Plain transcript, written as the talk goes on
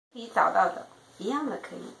And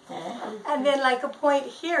then like a point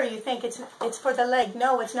here, you think it's for the leg.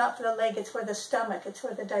 No, it's not for the leg, it's for the stomach, it's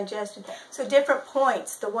for the digestion. So different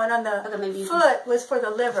points. The one on the foot was for the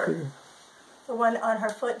liver. The one on her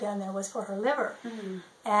foot down there was for her liver.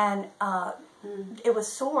 And it was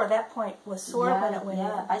sore. That point was sore when it went in.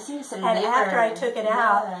 I think it's a and liver. after I took it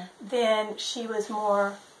out, then she was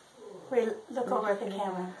more... Look over at the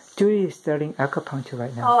camera. Julie is studying acupuncture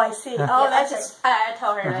right now. Oh, I see. Oh, that's just... I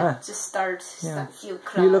told her just start a few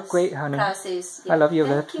classes. You look great, honey. Classes. I love your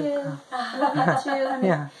Thank you. I love you too, honey.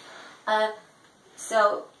 Yeah.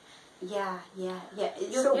 So, yeah. You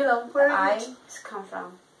know where eyes come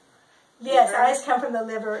from. Yes, eyes come from the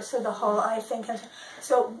liver, so the whole eye thing comes.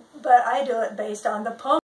 So, but I do it based on the pulse.